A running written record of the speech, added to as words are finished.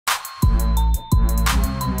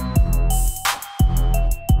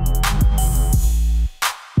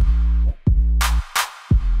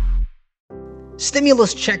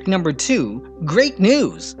Stimulus check number 2, great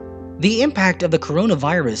news! The impact of the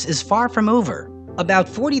coronavirus is far from over. About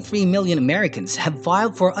 43 million Americans have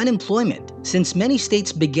filed for unemployment since many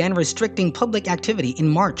states began restricting public activity in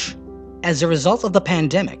March. As a result of the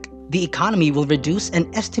pandemic, the economy will reduce an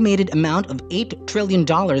estimated amount of $8 trillion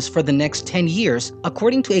for the next 10 years,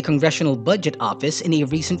 according to a Congressional Budget Office in a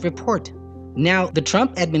recent report. Now, the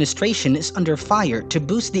Trump administration is under fire to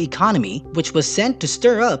boost the economy, which was sent to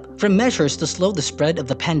stir up from measures to slow the spread of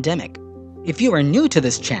the pandemic. If you are new to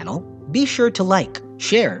this channel, be sure to like,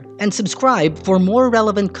 share, and subscribe for more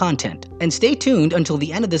relevant content. And stay tuned until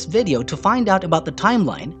the end of this video to find out about the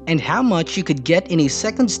timeline and how much you could get in a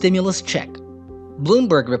second stimulus check.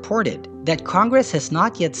 Bloomberg reported that Congress has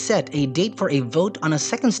not yet set a date for a vote on a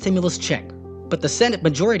second stimulus check. But the Senate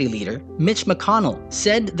Majority Leader, Mitch McConnell,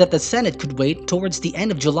 said that the Senate could wait towards the end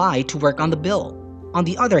of July to work on the bill. On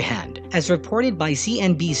the other hand, as reported by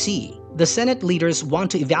CNBC, the Senate leaders want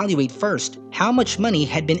to evaluate first how much money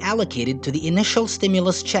had been allocated to the initial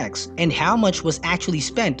stimulus checks and how much was actually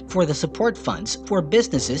spent for the support funds for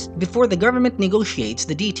businesses before the government negotiates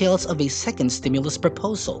the details of a second stimulus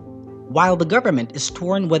proposal. While the government is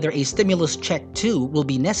torn whether a stimulus check 2 will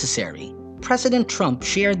be necessary, President Trump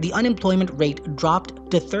shared the unemployment rate dropped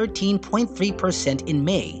to 13.3% in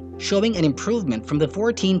May, showing an improvement from the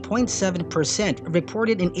 14.7%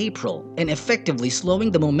 reported in April and effectively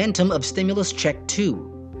slowing the momentum of stimulus check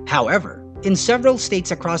 2. However, in several states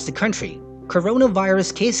across the country,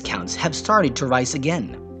 coronavirus case counts have started to rise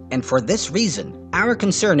again. And for this reason, our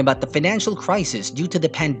concern about the financial crisis due to the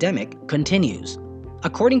pandemic continues.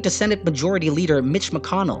 According to Senate Majority Leader Mitch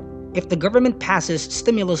McConnell, if the government passes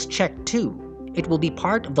Stimulus Check 2, it will be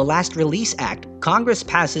part of the Last Release Act Congress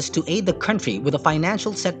passes to aid the country with the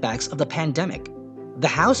financial setbacks of the pandemic. The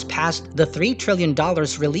House passed the $3 trillion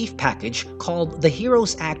relief package called the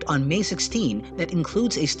HEROES Act on May 16 that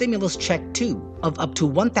includes a Stimulus Check 2 of up to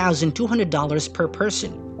 $1,200 per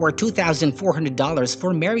person or $2,400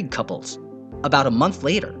 for married couples. About a month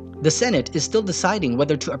later, the Senate is still deciding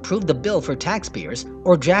whether to approve the bill for taxpayers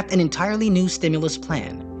or draft an entirely new stimulus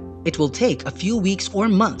plan. It will take a few weeks or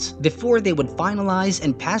months before they would finalize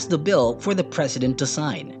and pass the bill for the president to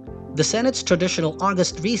sign. The Senate's traditional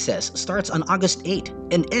August recess starts on August 8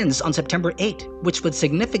 and ends on September 8, which would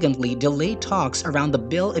significantly delay talks around the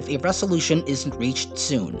bill if a resolution isn't reached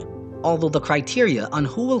soon. Although the criteria on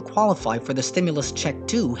who will qualify for the Stimulus Check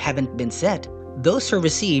 2 haven't been set, those who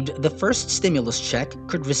received the first stimulus check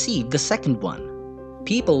could receive the second one.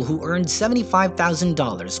 People who earned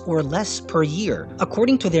 $75,000 or less per year,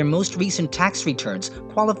 according to their most recent tax returns,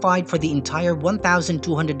 qualified for the entire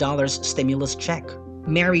 $1,200 stimulus check.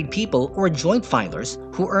 Married people or joint filers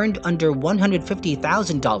who earned under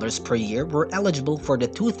 $150,000 per year were eligible for the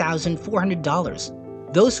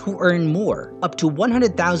 $2,400. Those who earn more, up to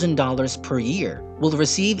 $100,000 per year, will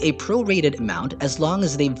receive a prorated amount as long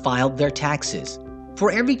as they've filed their taxes. For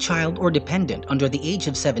every child or dependent under the age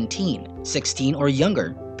of 17, 16 or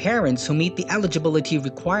younger, parents who meet the eligibility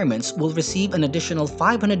requirements will receive an additional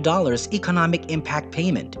 $500 economic impact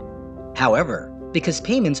payment. However, because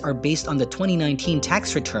payments are based on the 2019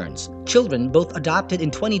 tax returns, children both adopted in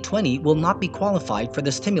 2020 will not be qualified for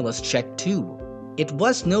the Stimulus Check 2. It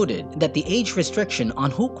was noted that the age restriction on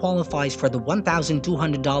who qualifies for the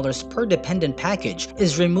 $1,200 per dependent package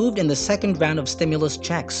is removed in the second round of stimulus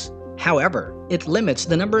checks. However, it limits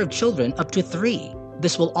the number of children up to 3.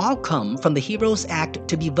 This will all come from the HEROES Act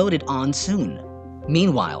to be voted on soon.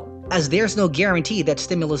 Meanwhile, as there's no guarantee that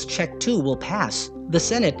Stimulus Check 2 will pass, the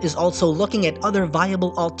Senate is also looking at other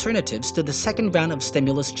viable alternatives to the second round of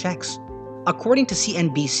stimulus checks. According to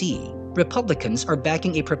CNBC, Republicans are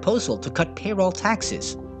backing a proposal to cut payroll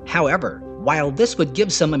taxes. However, while this would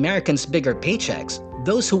give some Americans bigger paychecks,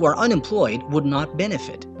 those who are unemployed would not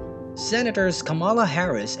benefit. Senators Kamala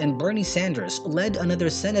Harris and Bernie Sanders led another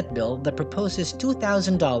Senate bill that proposes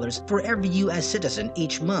 $2,000 for every U.S. citizen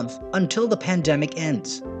each month until the pandemic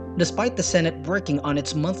ends. Despite the Senate working on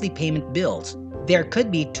its monthly payment bills, there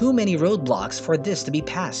could be too many roadblocks for this to be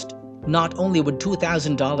passed. Not only would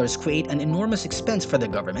 $2,000 create an enormous expense for the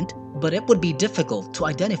government, but it would be difficult to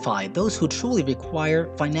identify those who truly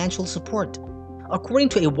require financial support. According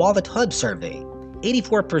to a Wallet Hub survey,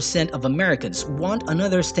 84% of Americans want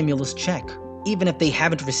another stimulus check, even if they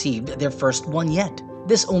haven't received their first one yet.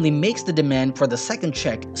 This only makes the demand for the second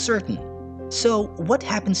check certain. So, what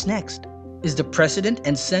happens next? Is the President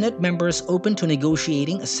and Senate members open to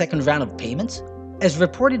negotiating a second round of payments? As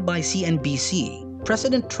reported by CNBC,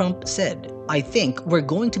 President Trump said, "I think we're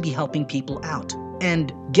going to be helping people out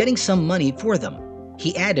and getting some money for them."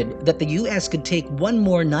 He added that the US could take one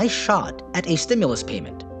more nice shot at a stimulus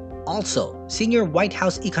payment. Also, senior White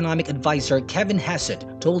House economic advisor Kevin Hassett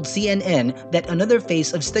told CNN that another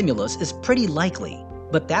phase of stimulus is pretty likely,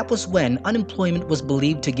 but that was when unemployment was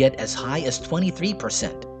believed to get as high as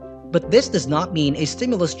 23%. But this does not mean a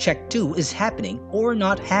stimulus check 2 is happening or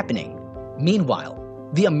not happening. Meanwhile,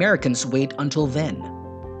 the Americans wait until then.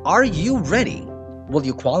 Are you ready? Will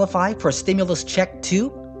you qualify for stimulus check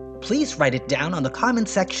 2? Please write it down on the comment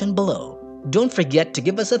section below. Don't forget to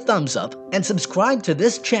give us a thumbs up and subscribe to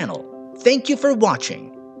this channel. Thank you for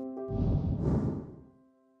watching.